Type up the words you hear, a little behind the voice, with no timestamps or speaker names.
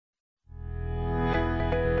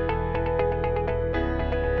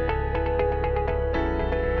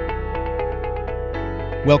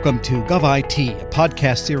Welcome to GovIT, a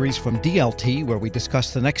podcast series from DLT where we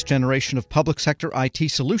discuss the next generation of public sector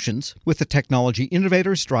IT solutions with the technology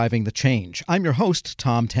innovators driving the change. I'm your host,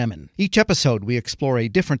 Tom Temin. Each episode, we explore a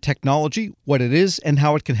different technology, what it is, and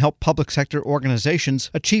how it can help public sector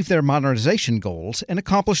organizations achieve their modernization goals and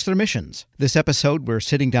accomplish their missions. This episode, we're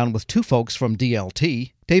sitting down with two folks from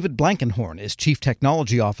DLT. David Blankenhorn is Chief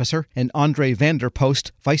Technology Officer and Andre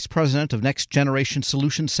Vanderpost, Vice President of Next Generation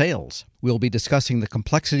Solution Sales. We'll be discussing the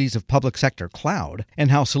complexities of public sector cloud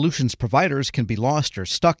and how solutions providers can be lost or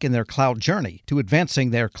stuck in their cloud journey to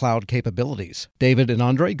advancing their cloud capabilities. David and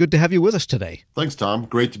Andre, good to have you with us today. Thanks, Tom.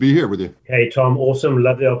 Great to be here with you. Hey, Tom. Awesome.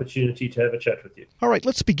 Love the opportunity to have a chat with you. All right,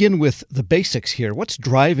 let's begin with the basics here. What's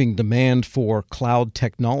driving demand for cloud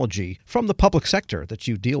technology from the public sector that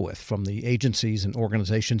you deal with, from the agencies and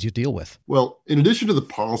organizations you deal with? Well, in addition to the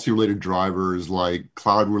policy-related drivers like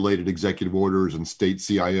cloud-related executive orders and state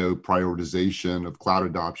CIO prioritization of cloud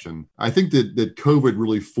adoption, I think that COVID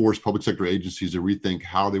really forced public sector agencies to rethink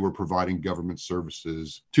how they were providing government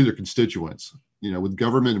services to their constituents. You know, with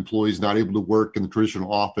government employees not able to work in the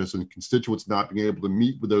traditional office and constituents not being able to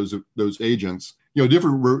meet with those agents, a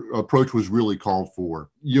different approach was really called for.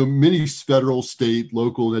 Many federal, state,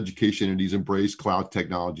 local, and education entities embrace cloud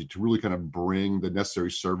technology to really kind of bring the necessary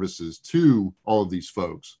services to all of these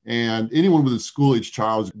folks. And anyone with a school-age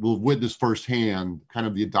child will witness firsthand kind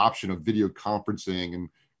of the adoption of video conferencing and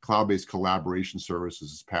cloud-based collaboration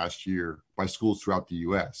services this past year by schools throughout the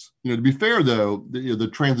U.S. To be fair, though, the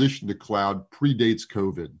transition to cloud predates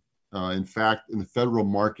COVID. In fact, in the federal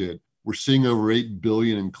market, we're seeing over $8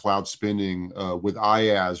 billion in cloud spending, with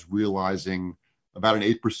IaaS realizing about an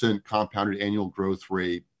 8% compounded annual growth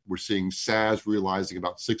rate. We're seeing SaaS realizing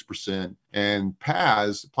about 6%, and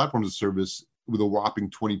PaaS, Platform as a Service, with a whopping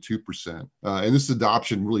 22%. And this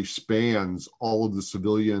adoption really spans all of the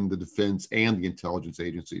civilian, the defense, and the intelligence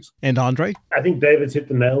agencies. And Andre? I think David's hit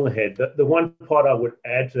the nail on the head. The one part I would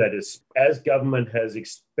add to that is, as government has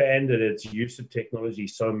expanded its use of technology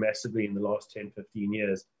so massively in the last 10, 15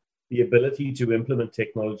 years, the ability to implement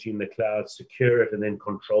technology in the cloud, secure it, and then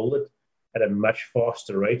control it at a much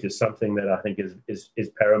faster rate is something that I think is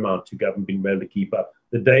paramount to government being able to keep up.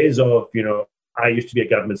 The days of, I used to be a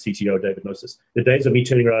government CTO, David knows this. The days of me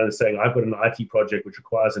turning around and saying, I've got an IT project which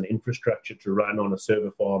requires an infrastructure to run on a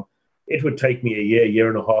server farm. It would take me a year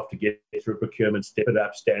and a half to get through procurement, step it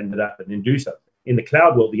up, stand it up, and then do something. In the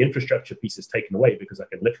cloud world, the infrastructure piece is taken away because I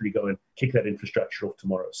can literally go and kick that infrastructure off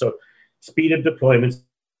tomorrow. So speed of deployment,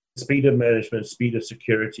 speed of management, speed of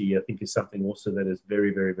security, I think is something also that is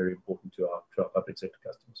very, very, very important to our public sector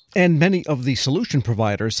customers. And many of the solution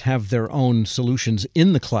providers have their own solutions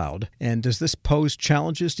in the cloud. And does this pose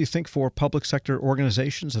challenges, do you think, for public sector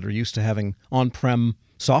organizations that are used to having on-prem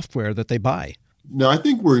software that they buy? No, I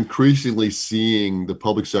think we're increasingly seeing the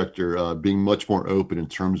public sector being much more open in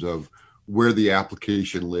terms of where the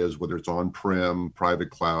application lives, whether it's on-prem, private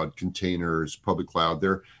cloud, containers, public cloud.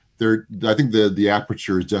 I think the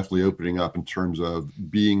aperture is definitely opening up in terms of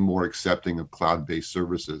being more accepting of cloud-based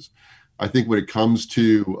services. I think when it comes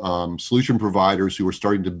to solution providers who are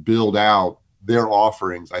starting to build out their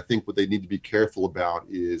offerings, I think what they need to be careful about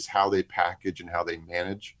is how they package and how they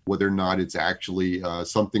manage, whether or not it's actually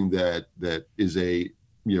something that is a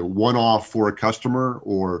one-off for a customer,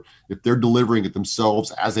 or if they're delivering it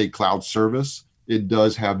themselves as a cloud service. It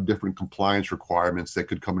does have different compliance requirements that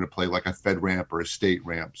could come into play, like a FedRAMP or a state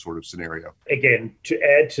ramp sort of scenario. Again, to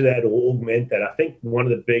add to that or augment that, I think one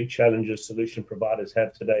of the big challenges solution providers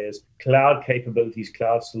have today is cloud capabilities,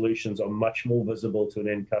 cloud solutions are much more visible to an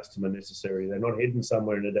end customer necessarily. They're not hidden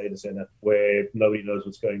somewhere in a data center where nobody knows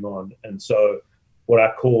what's going on. And so what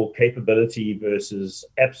I call capability versus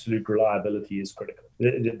absolute reliability is critical.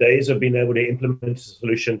 The days of being able to implement a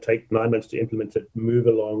solution, take 9 months to implement it, move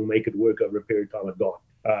along, make it work over a period of time are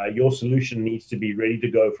gone. Your solution needs to be ready to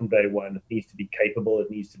go from day one. It needs to be capable. It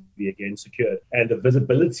needs to be, again, secured. And the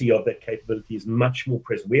visibility of that capability is much more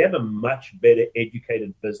present. We have a much better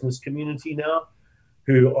educated business community now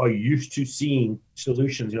who are used to seeing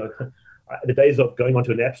solutions. The days of going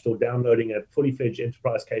onto an app store, downloading a fully fledged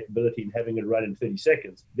enterprise capability and having it run in 30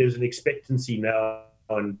 seconds. There's an expectancy now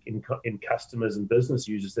in customers and business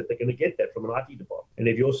users that they're going to get that from an IT department. And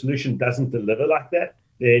if your solution doesn't deliver like that,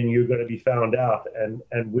 then you're going to be found out. And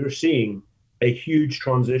we're seeing a huge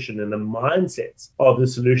transition in the mindsets of the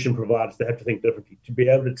solution providers. They have to think differently to be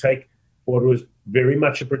able to take what was very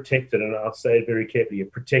much a protected, and I'll say it very carefully, a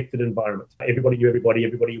protected environment. Everybody knew everybody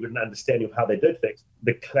with an understanding of how they did things.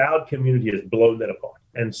 The cloud community has blown that apart.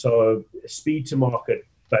 And so speed to market,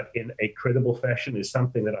 but in a credible fashion is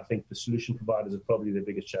something that I think the solution providers are probably their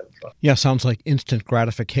biggest challenge. Right? Yeah, sounds like instant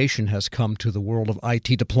gratification has come to the world of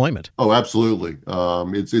IT deployment. Oh, absolutely.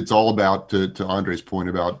 It's all about, to Andre's point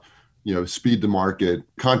about, speed to market.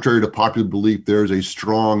 Contrary to popular belief, there's a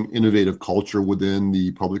strong innovative culture within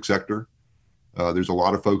the public sector. There's a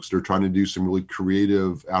lot of folks that are trying to do some really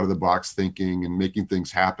creative, out-of-the-box thinking and making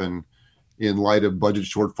things happen in light of budget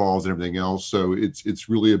shortfalls and everything else. So it's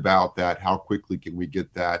really about that. How quickly can we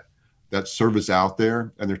get that service out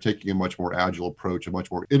there? And they're taking a much more agile approach, a much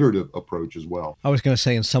more iterative approach as well. I was going to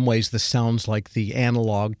say, in some ways, this sounds like the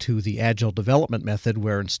analog to the agile development method,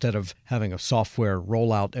 where instead of having a software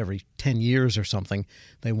rollout every 10 years or something,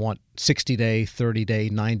 they want 60-day, 30-day,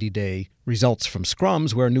 90-day results from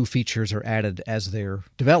scrums where new features are added as they're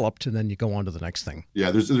developed, and then you go on to the next thing. Yeah,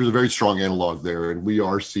 there's a very strong analog there, and we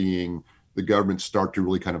are seeing the government start to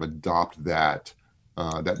really kind of adopt that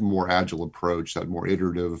more agile approach, that more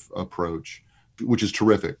iterative approach, which is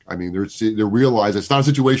terrific. I mean, they realize it's not a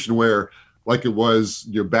situation where, like it was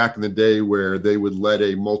back in the day, where they would let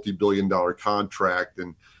a multi-billion-dollar contract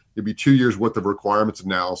and it'd be 2 years worth of requirements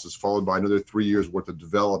analysis followed by another 3 years worth of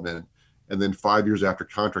development, and then 5 years after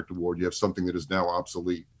contract award, you have something that is now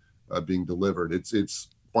obsolete being delivered. It's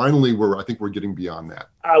finally I think we're getting beyond that.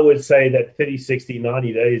 I would say that 30, 60,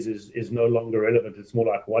 90 days is no longer relevant. It's more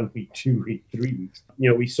like 1 week, 2 weeks, 3 weeks.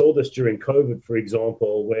 We saw this during COVID, for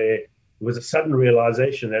example, where there was a sudden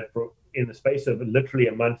realization that in the space of literally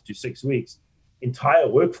a month to 6 weeks, entire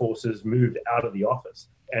workforces moved out of the office,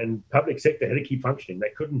 and public sector had to keep functioning.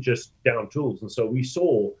 They couldn't just down tools. And so we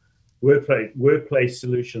saw workplace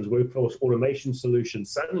solutions, workforce automation solutions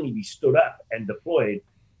suddenly be stood up and deployed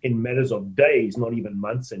in matters of days, not even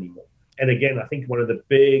months anymore. And again, I think one of the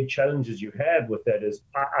big challenges you have with that is,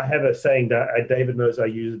 I have a saying that David knows I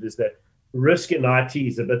use it, is that risk in IT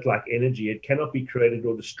is a bit like energy. It cannot be created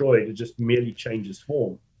or destroyed. It just merely changes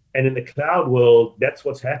form. And in the cloud world, that's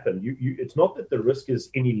what's happened. It's not that the risk is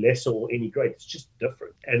any less or any greater, it's just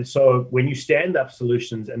different. And so when you stand up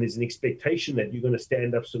solutions and there's an expectation that you're going to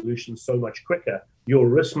stand up solutions so much quicker, your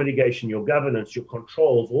risk mitigation, your governance, your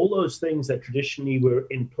controls, all those things that traditionally were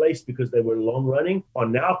in place because they were long running are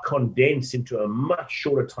now condensed into a much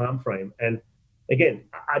shorter time frame. And again,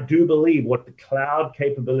 I do believe what the cloud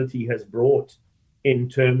capability has brought in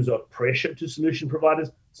terms of pressure to solution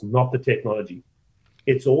providers, it's not the technology.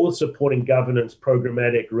 It's all the supporting governance,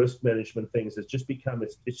 programmatic, risk management things. It's just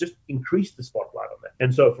increased the spotlight on that.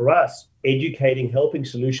 And so for us, educating, helping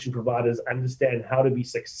solution providers understand how to be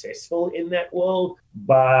successful in that world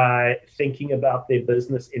by thinking about their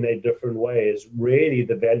business in a different way is really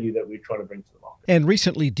the value that we're trying to bring to the market. And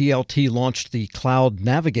recently, DLT launched the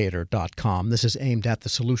cloudnavigator.com. This is aimed at the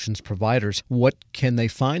solutions providers. What can they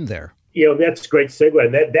find there? That's a great segue.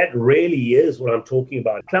 And that really is what I'm talking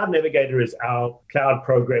about. Cloud Navigator is our cloud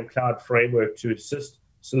program, cloud framework to assist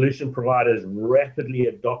solution providers rapidly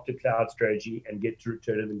adopt a cloud strategy and get to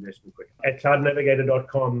return on investment quickly. At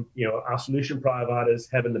cloudnavigator.com, our solution providers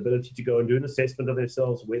have an ability to go and do an assessment of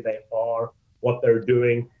themselves, where they are, what they're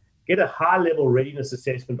doing, get a high-level readiness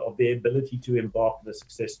assessment of their ability to embark on a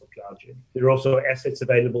successful cloud journey. There are also assets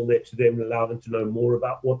available there to them, allow them to know more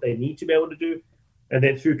about what they need to be able to do. And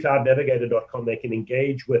then through cloudnavigator.com, they can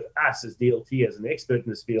engage with us as DLT, as an expert in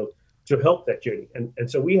this field, to help that journey. And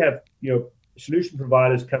so we have, solution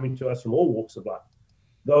providers coming to us from all walks of life.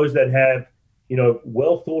 Those that have,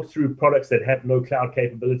 well thought through products that have no cloud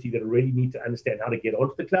capability, that really need to understand how to get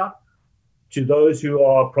onto the cloud, to those who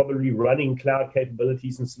are probably running cloud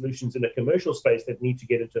capabilities and solutions in a commercial space that need to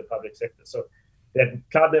get into a public sector. So that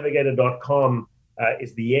cloudnavigator.com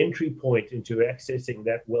is the entry point into accessing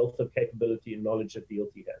that wealth of capability and knowledge that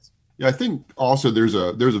DLT has. Yeah, I think also there's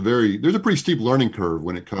a pretty steep learning curve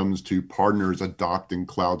when it comes to partners adopting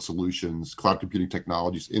cloud solutions, cloud computing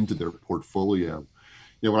technologies into their portfolio.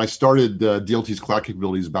 When I started DLT's cloud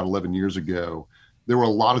capabilities about 11 years ago, there were a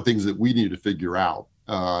lot of things that we needed to figure out.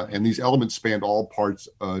 And these elements spanned all parts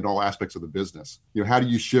and all aspects of the business. How do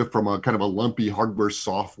you shift from a kind of a lumpy hardware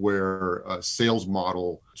software sales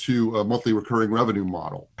model to a monthly recurring revenue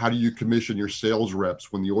model? How do you commission your sales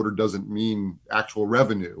reps when the order doesn't mean actual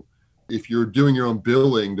revenue? If you're doing your own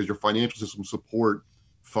billing, does your financial system support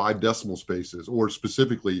 5 decimal spaces, or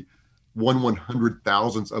specifically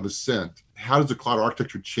 1/100,000th of a cent? How does the cloud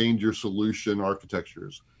architecture change your solution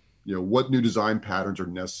architectures? What new design patterns are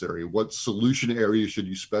necessary? What solution areas should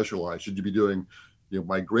you specialize? Should you be doing,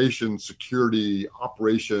 migration, security,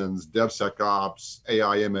 operations, DevSecOps,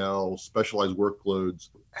 AI, ML, specialized workloads?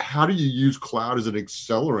 How do you use cloud as an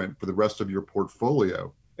accelerant for the rest of your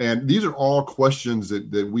portfolio? And these are all questions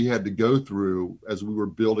that we had to go through as we were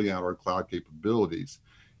building out our cloud capabilities.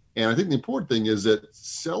 And I think the important thing is that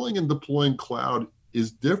selling and deploying cloud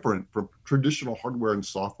is different from traditional hardware and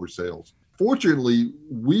software sales. Fortunately,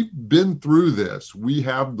 we've been through this. We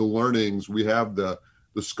have the learnings, we have the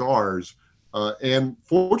scars, and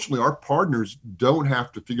fortunately, our partners don't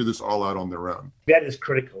have to figure this all out on their own. That is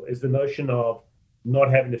critical, is the notion of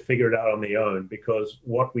not having to figure it out on their own, because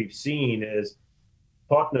what we've seen is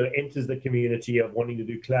partner enters the community of wanting to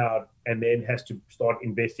do cloud and then has to start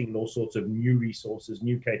investing in all sorts of new resources,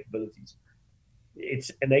 new capabilities.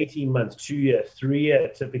 It's an 18 months, 2 year, 3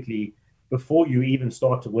 year typically before you even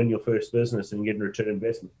start to win your first business and get a return on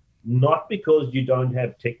investment. Not because you don't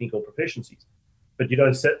have technical proficiencies, but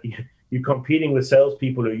you're competing with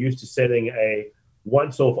salespeople who are used to selling a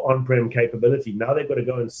once-off on-prem capability. Now they've got to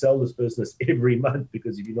go and sell this business every month,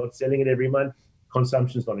 because if you're not selling it every month,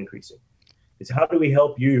 consumption's not increasing. It's how do we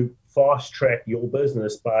help you fast-track your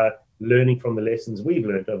business by learning from the lessons we've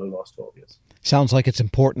learned over the last 12 years. Sounds like it's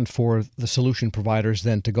important for the solution providers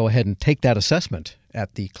then to go ahead and take that assessment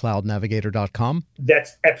at the cloudnavigator.com.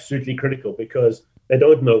 That's absolutely critical, because they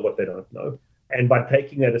don't know what they don't know. And by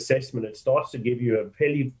taking that assessment, it starts to give you a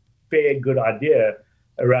fairly fair, good idea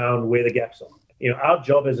around where the gaps are. Our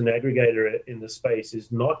job as an aggregator in the space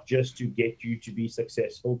is not just to get you to be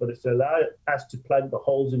successful, but it's to allow us to plug the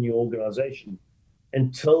holes in your organization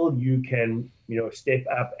until you can, step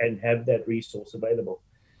up and have that resource available.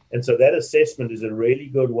 And so that assessment is a really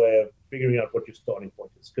good way of figuring out what your starting point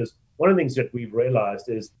is. Because one of the things that we've realized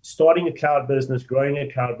is starting a cloud business, growing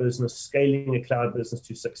a cloud business, scaling a cloud business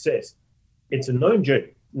to success, it's a known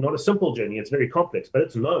journey, not a simple journey. It's very complex, but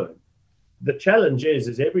it's known. The challenge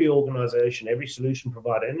is every organization, every solution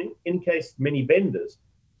provider, and in case many vendors,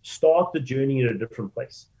 start the journey in a different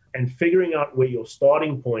place. And figuring out where your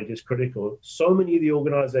starting point is critical. So many of the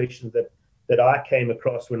organizations that I came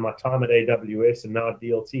across when my time at AWS and now at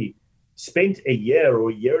DLT spent a year or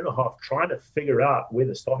a year and a half trying to figure out where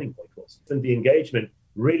the starting point was. And the engagement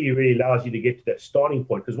really, really allows you to get to that starting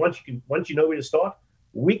point. Because once you know where to start,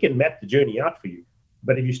 we can map the journey out for you.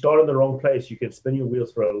 But if you start in the wrong place, you can spin your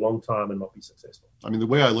wheels for a long time and not be successful. I mean, the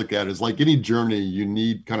way I look at it is like any journey, you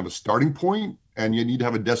need kind of a starting point and you need to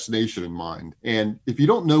have a destination in mind. And if you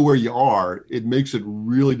don't know where you are, it makes it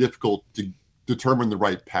really difficult to determine the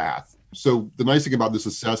right path. So the nice thing about this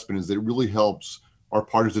assessment is that it really helps our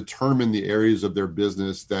partners determine the areas of their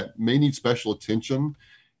business that may need special attention,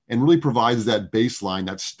 and really provides that baseline,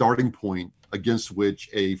 that starting point against which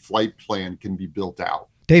a flight plan can be built out.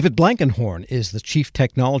 David Blankenhorn is the Chief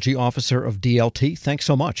Technology Officer of DLT. Thanks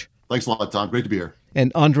so much. Thanks a lot, Tom. Great to be here.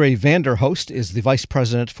 And Andre Vanderhost is the Vice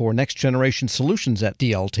President for Next Generation Solutions at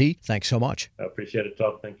DLT. Thanks so much. I appreciate it,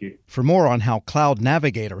 Tom. Thank you. For more on how Cloud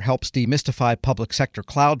Navigator helps demystify public sector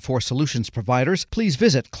cloud for solutions providers, please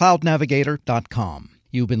visit cloudnavigator.com.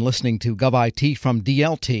 You've been listening to GovIT from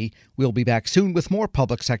DLT. We'll be back soon with more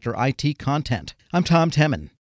public sector IT content. I'm Tom Temin.